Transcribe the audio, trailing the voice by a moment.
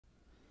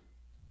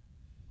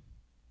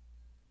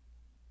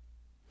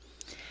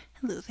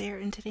Hello there,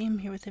 and today I'm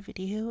here with a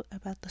video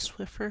about the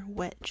Swiffer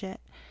WetJet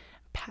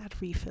pad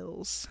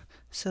refills.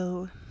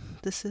 So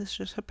this is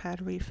just a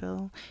pad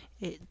refill.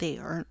 They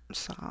aren't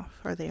soft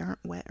or they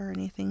aren't wet or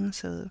anything,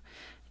 so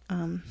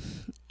you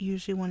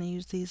usually want to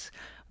use these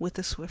with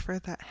a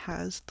Swiffer that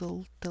has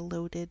the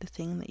loaded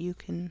thing that you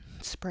can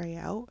spray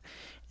out,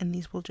 and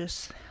these will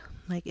just,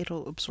 like,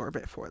 it'll absorb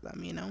it for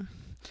them, you know.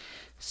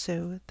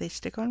 So they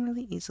stick on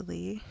really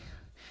easily.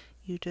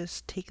 You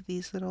just take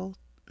these little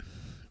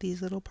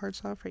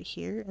parts off right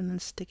here and then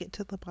stick it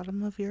to the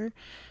bottom of your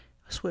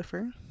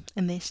Swiffer,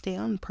 and they stay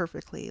on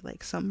perfectly.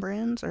 Like some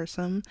brands or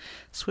some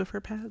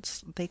Swiffer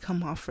pads, they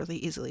come off really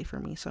easily for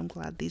me, so I'm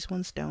glad these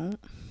ones don't.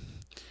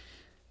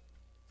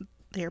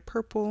 They're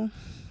purple,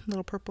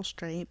 little purple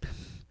stripe.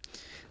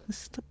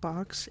 This is the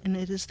box, and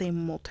it is the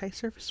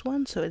multi-surface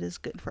one, so it is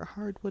good for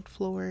hardwood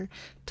floor,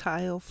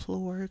 tile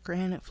floor,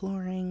 granite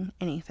flooring,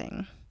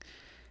 anything.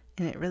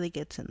 And it really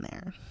gets in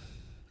there.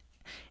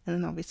 And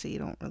then obviously you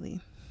don't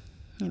really,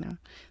 you know,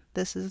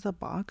 this is the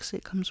box.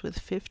 It comes with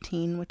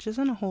 15, which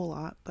isn't a whole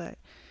lot, but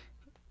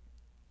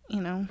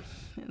you know,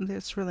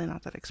 it's really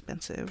not that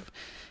expensive.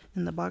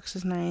 And the box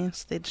is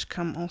nice. They just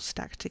come all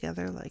stacked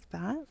together like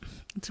that.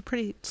 It's a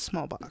pretty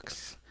small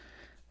box.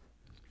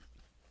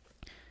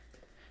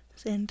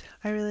 And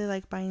I really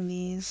like buying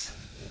these.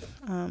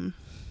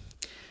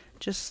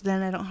 Just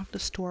then I don't have to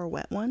store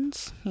wet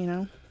ones, you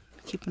know,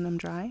 keeping them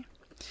dry.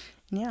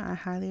 And yeah, I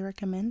highly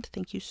recommend.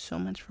 Thank you so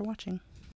much for watching.